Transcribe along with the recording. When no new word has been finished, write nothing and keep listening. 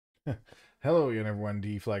Hello again, everyone.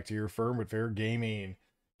 Deflect here, Firm with Fair Gaming.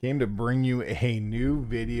 Came to bring you a new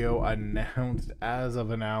video announced as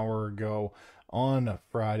of an hour ago on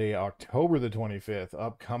Friday, October the 25th.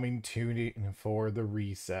 Upcoming tuning for the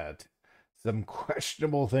reset. Some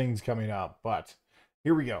questionable things coming up, but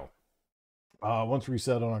here we go. Once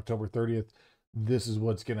reset on October 30th, this is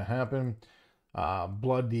what's going to happen.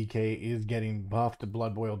 Blood DK is getting buffed.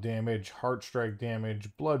 Blood Boil damage, Heart Strike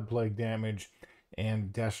damage, Blood Plague damage,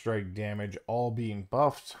 and Death Strike damage all being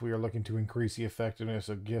buffed. We are looking to increase the effectiveness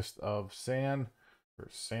of Gift of Sand, or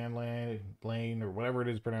Sandland, Lane, or whatever it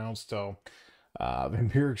is pronounced. So,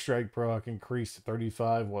 Vampiric Strike proc increased to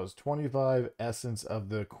 35 was 25. Essence of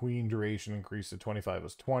the Queen duration increased to 25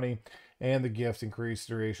 was 20. And the gift increased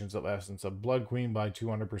durations of Essence of Blood Queen by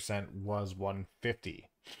 200% was 150.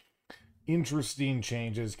 Interesting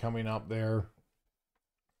changes coming up there,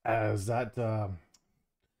 as that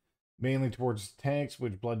mainly towards tanks,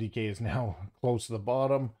 which Blood DK is now close to the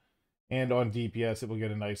bottom, and on DPS it will get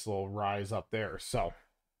a nice little rise up there. So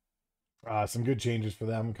some good changes for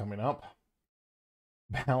them coming up.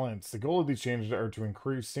 Balance. The goal of these changes are to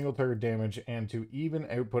increase single target damage and to even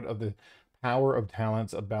output of the power of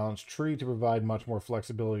talents, a balanced tree to provide much more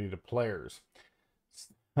flexibility to players.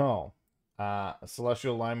 So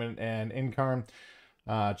Celestial Alignment and Incarn.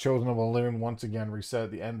 Chosen of Illumin once again reset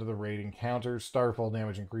at the end of the raid encounter. Starfall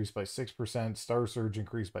damage increased by 6%. Star Surge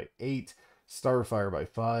increased by 8. Starfire by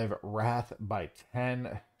 5. Wrath by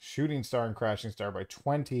 10. Shooting Star and Crashing Star by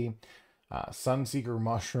 20. Sunseeker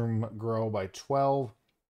Mushroom grow by 12.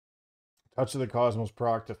 Touch of the Cosmos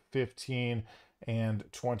proc to 15 and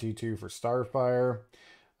 22 for Starfire.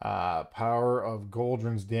 Power of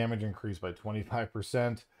Goldrin's damage increased by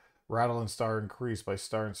 25%. Rattle and Star increased by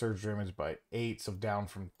Star and Surge damage by 8, so down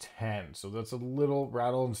from 10. So that's a little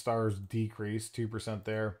Rattle and Star's decrease, 2%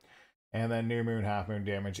 there. And then New Moon, Half Moon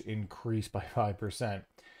damage increased by 5%.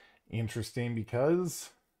 Interesting,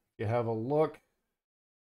 because you have a look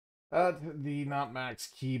at the not max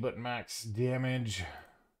key but max damage.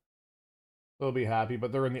 They'll be happy,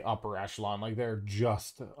 but they're in the upper echelon. Like, they're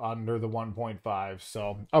just under the 1.5.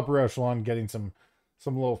 So upper echelon getting some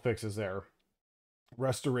little fixes there.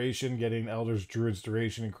 Restoration, getting Elder's Druid's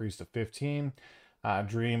duration increased to 15.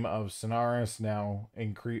 Dream of Sonaris now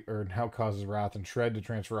causes Wrath and Shred to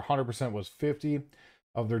transfer 100% was 50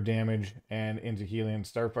 of their damage and into healing.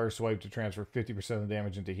 Starfire Swipe to transfer 50% of the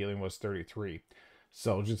damage into healing was 33.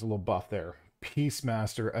 So just a little buff there.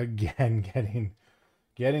 Peacemaster again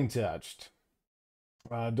getting touched.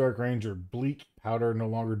 Dark Ranger Bleak Powder no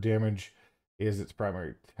longer damage is its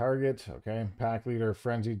primary target. Okay. Pack Leader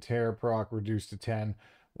Frenzied Tear proc reduced to 10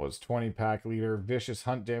 was 20. Pack Leader Vicious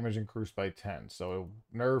Hunt damage increased by 10. So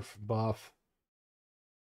nerf buff.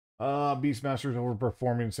 Beastmaster is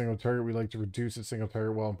overperforming in single target. We like to reduce its single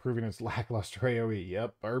target while improving its lackluster AoE.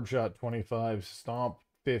 Yep. Herb Shot 25, Stomp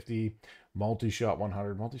 50, Multi-Shot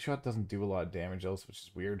 100. Multi-Shot doesn't do a lot of damage else, which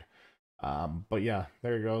is weird. But yeah,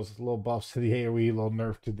 there it goes. A little buffs to the AoE, a little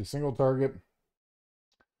nerf to the single target.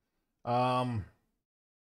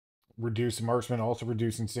 Reduce marksman, also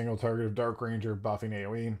reducing single target of Dark Ranger, buffing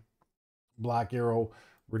AoE. Black Arrow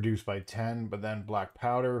reduced by 10, but then Black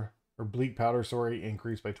Powder, or Bleak Powder, sorry,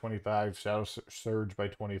 increased by 25. Shadow Surge by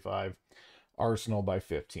 25. Arsenal by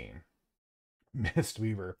 15.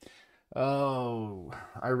 Mistweaver. Oh,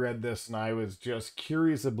 I read this and I was just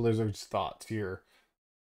curious of Blizzard's thoughts here.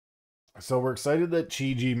 So we're excited that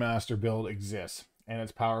Chi-Ji Master build exists and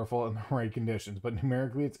it's powerful in the right conditions, but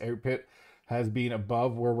numerically its output has been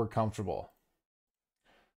above where we're comfortable.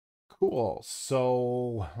 Cool.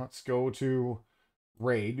 So let's go to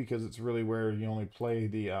Raid, because it's really where you only play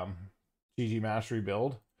the Chi-Ji Mastery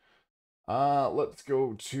build. Let's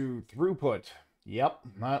go to Throughput. Yep,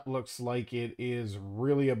 that looks like it is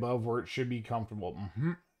really above where it should be comfortable.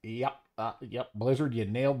 Yep, Blizzard, you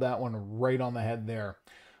nailed that one right on the head there.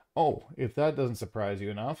 Oh, if that doesn't surprise you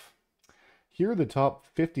enough, here are the top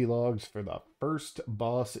 50 logs for the first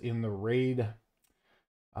boss in the raid.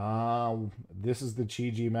 This is the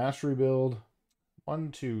Chi-Ji Mastery build.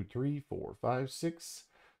 1, 2, 3, 4, 5, 6,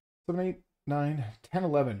 7, 8, 9, 10,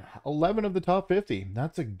 11. 11 of the top 50.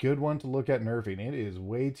 That's a good one to look at nerfing. It is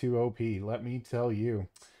way too OP, let me tell you.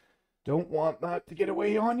 Don't want that to get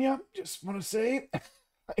away on you. Just want to say,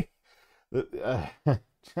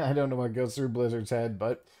 I don't know what goes through Blizzard's head,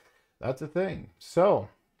 but that's a thing. So,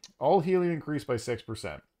 all healing increased by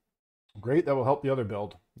 6%. Great, that will help the other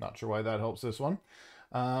build. Not sure why that helps this one.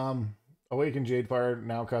 Awakened Jadefire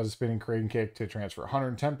now causes Spinning Crane Kick to transfer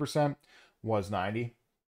 110%. Was 90.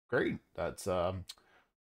 Great. That's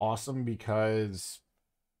awesome, because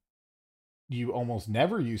you almost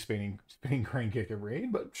never use spinning crane kick at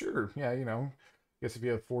raid, but sure, yeah, you know, guess if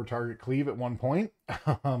you have 4 target cleave at one point.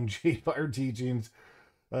 Jade Fire Teachings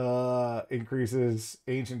increases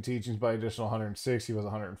ancient teachings by additional 160 was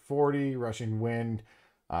 140. Rushing Wind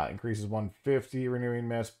increases 150. Renewing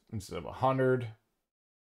Mist instead of 100.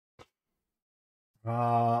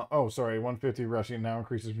 Oh, sorry, 150 rushing now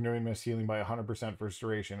increases renewing mist healing by 100% for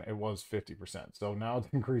duration. It was 50%. So now it's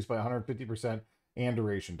increased by 150% and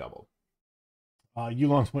duration doubled.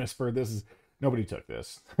 Yulon's Whisper, this is, nobody took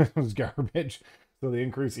this. This was garbage. So they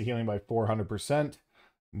increase the healing by 400%.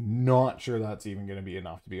 Not sure that's even going to be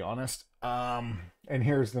enough, to be honest. And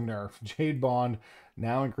here's the nerf. Jade Bond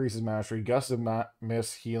now increases mastery. Gust of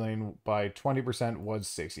Miss healing by 20% was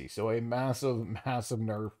 60. So a massive, massive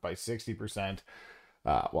nerf by 60%.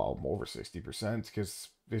 Well, over 60% because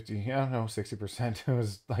 50, yeah, no, 60%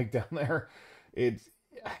 was like down there. It's,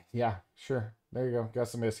 yeah, sure. There you go.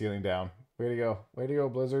 Gust of Miss healing down. Way to go. Way to go,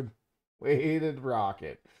 Blizzard. Way to rock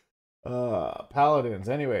it. Paladins.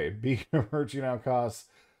 Anyway, Beacon of Virtue now costs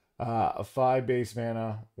a 5 base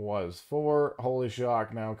mana was 4. Holy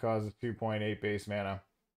Shock now causes 2.8 base mana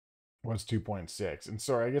was 2.6. And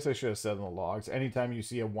sorry, I guess I should have said in the logs. Anytime you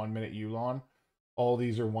see a 1-minute Yulon, all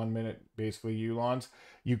these are 1-minute basically Yulons.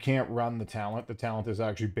 You can't run the talent. The talent is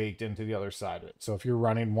actually baked into the other side of it. So if you're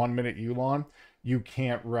running 1-minute Yulon, you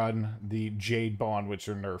can't run the Jade Bond, which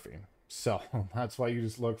are nerfing. So that's why you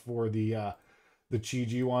just look for the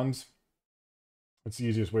Chi-Ji ones. It's the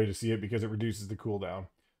easiest way to see it because it reduces the cooldown.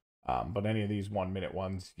 But any of these 1-minute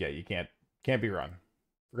ones, yeah, you can't be run.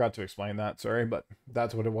 Forgot to explain that, sorry, but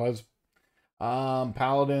that's what it was.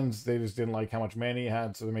 Paladins, they just didn't like how much mana you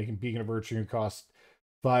had, so they're making Beacon of Virtue cost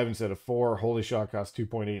 5 instead of 4. Holy Shock costs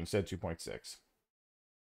 2.8 instead of 2.6.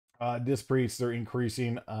 Disc Priests, they're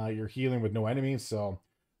increasing your healing with no enemies, so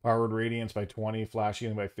Powered Radiance by 20, Flash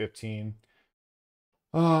Healing by 15.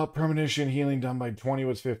 Premonition healing done by 20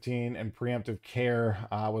 was 15, and Preemptive Care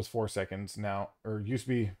was 4 seconds now, or used to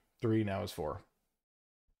be 3, now is 4.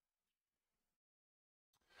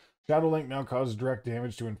 Shadow Link now causes direct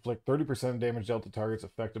damage to inflict 30% damage dealt to targets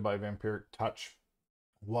affected by Vampiric Touch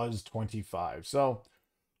was 25. So,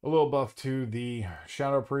 a little buff to the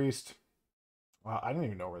Shadow Priest. I don't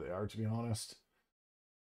even know where they are, to be honest.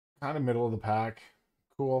 Kind of middle of the pack.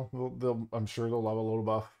 Cool. I'm sure they'll love a little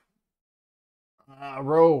buff.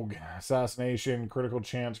 Rogue. Assassination. Critical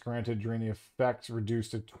chance granted during the effect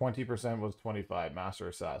reduced to 20% was 25. Master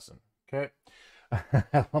Assassin. Okay.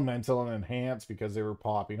 Elemental and Enhance because they were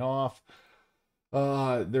popping off.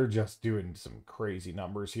 They're just doing some crazy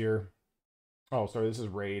numbers here. Oh, sorry, this is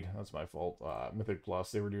Raid. That's my fault. Mythic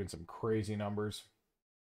Plus, they were doing some crazy numbers.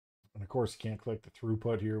 And of course, you can't click the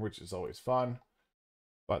throughput here, which is always fun.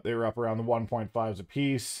 But they were up around the 1.5s a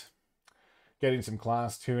piece. Getting some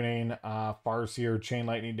class tuning. Farseer chain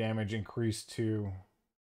lightning damage increased to...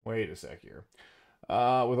 Wait a sec here.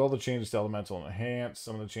 With all the changes to Elemental and Enhance,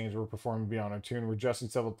 some of the changes were performing beyond our tune. We're adjusting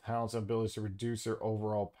several talents and abilities to reduce their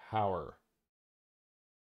overall power.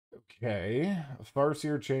 Okay.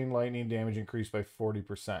 Farseer chain lightning damage increased by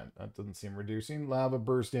 40%. That doesn't seem reducing. Lava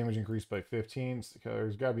burst damage increased by 15. So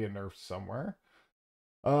there's got to be a nerf somewhere.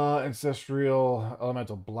 Ancestral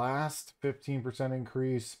Elemental Blast, 15%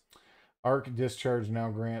 increase. Arc Discharge now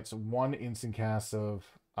grants 1 instant cast of...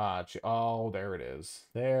 oh, there it is.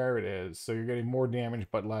 There it is. So you're getting more damage,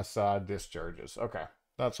 but less discharges. Okay,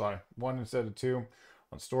 that's fine. 1 instead of 2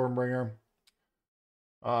 on Stormbringer.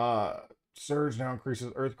 Surge now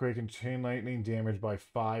increases Earthquake and Chain Lightning damage by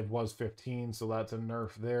 5, was 15, so that's a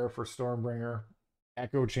nerf there for Stormbringer.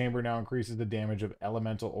 Echo Chamber now increases the damage of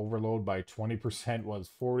Elemental Overload by 20%, was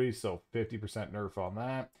 40, so 50% nerf on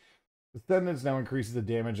that. Descendants now increases the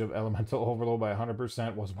damage of Elemental Overload by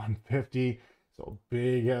 100%, was 150, so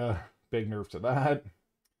big nerf to that.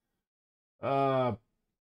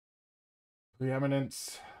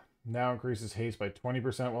 Preeminence now increases haste by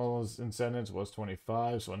 20%, while his Ascendance was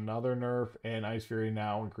 25, so another nerf. And Ice Fury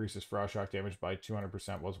now increases Frost Shock damage by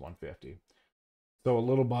 200%, was 150. So a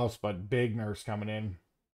little buffs, but big nerfs coming in.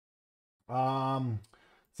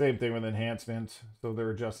 Same thing with enhancement. So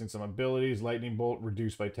they're adjusting some abilities. Lightning Bolt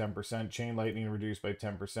reduced by 10%. Chain Lightning reduced by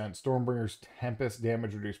 10%. Stormbringer's Tempest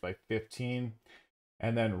damage reduced by 15%.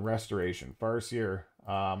 And then Restoration. Farseer.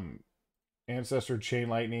 Ancestor Chain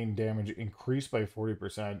Lightning damage increased by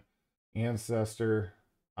 40%. Ancestor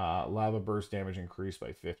Lava Burst damage increased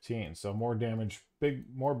by 15%. So more damage,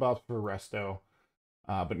 more buffs for Resto,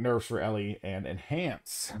 but nerfs for Ellie and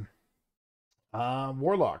Enhance.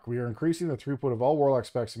 Warlock. We are increasing the throughput of all Warlock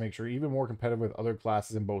specs to make sure even more competitive with other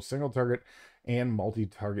classes in both single target and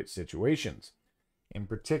multi-target situations. In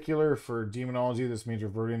particular, for demonology, this means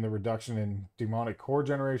reverting the reduction in demonic core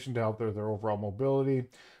generation to help with their overall mobility.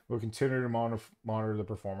 We'll continue to monitor the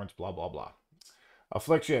performance, blah, blah, blah.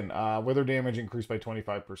 Affliction, wither damage increased by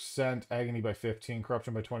 25%, agony by 15,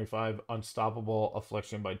 corruption by 25, unstoppable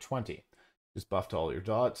affliction by 20. Just buffed all your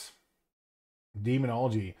dots.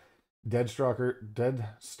 Demonology, dead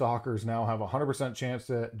stalkers now have a 100% chance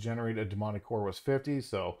to generate a demonic core was 50,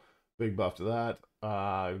 so big buff to that.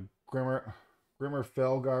 Grimmer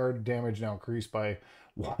Felguard damage now increased by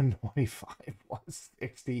 125,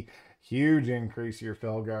 160. Huge increase to your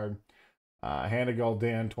Felguard. Hand of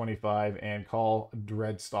Gul'dan 25 and Call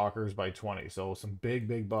Dread Stalkers by 20. So some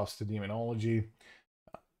big buffs to Demonology.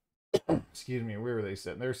 Excuse me, where were they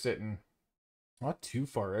sitting? They're sitting not too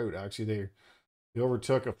far out, actually. They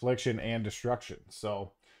overtook Affliction and Destruction.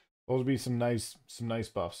 So those would be some nice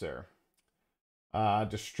buffs there.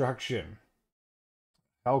 Destruction.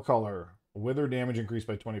 Hellcolor. Wither damage increased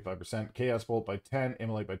by 25%. Chaos Bolt by 10.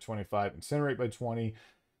 Immolate by 25. Incinerate by 20.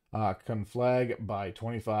 Conflag by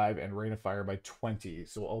 25 and Rain of Fire by 20.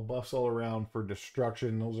 So all buffs all around for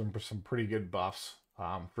Destruction. Those are some pretty good buffs,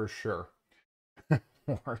 for sure.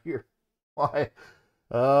 Warrior, why?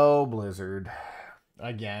 Oh, Blizzard.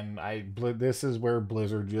 Again, this is where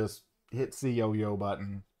Blizzard just hits the yo-yo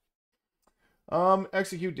button.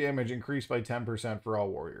 Execute damage increased by 10% for all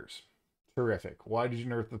warriors. Terrific. Why did you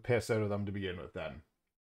nerf the piss out of them to begin with then?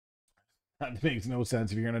 That makes no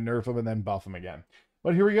sense if you're going to nerf them and then buff them again.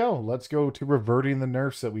 But here we go. Let's go to reverting the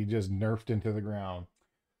nerfs that we just nerfed into the ground.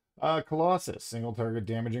 Colossus, single target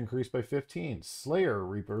damage increased by 15. Slayer,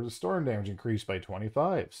 Reaper of the Storm damage increased by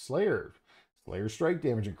 25. Slayer strike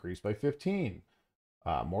damage increased by 15.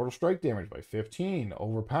 Mortal strike damage by 15.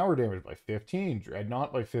 Overpower damage by 15.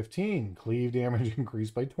 Dreadnought by 15. Cleave damage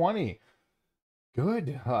increased by 20.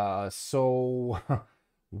 Good. So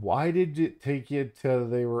why did it take you to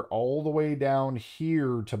they were all the way down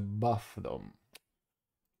here to buff them?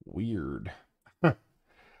 Weird.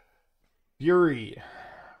 Fury.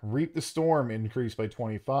 Reap the Storm increased by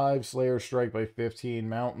 25. Slayer strike by 15.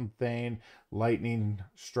 Mountain Thane. Lightning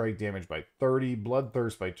strike damage by 30.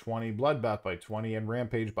 Bloodthirst by 20. Bloodbath by 20. And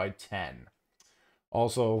Rampage by 10.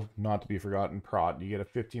 Also, not to be forgotten, Prot. You get a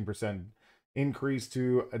 15% increase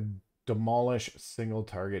to demolish single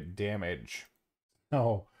target damage.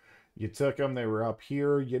 Oh, you took them. They were up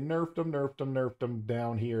here. You nerfed them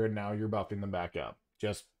down here. And now you're buffing them back up.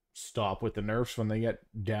 Just stop with the nerfs when they get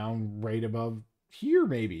down right above here,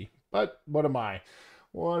 maybe. But what am I?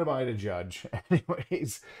 What am I to judge?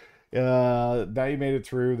 Anyways, now you made it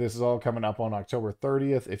through. This is all coming up on October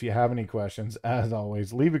 30th. If you have any questions, as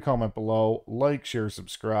always, leave a comment below. Like, share,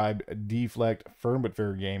 subscribe, deflect, firm but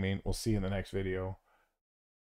fair gaming. We'll see you in the next video.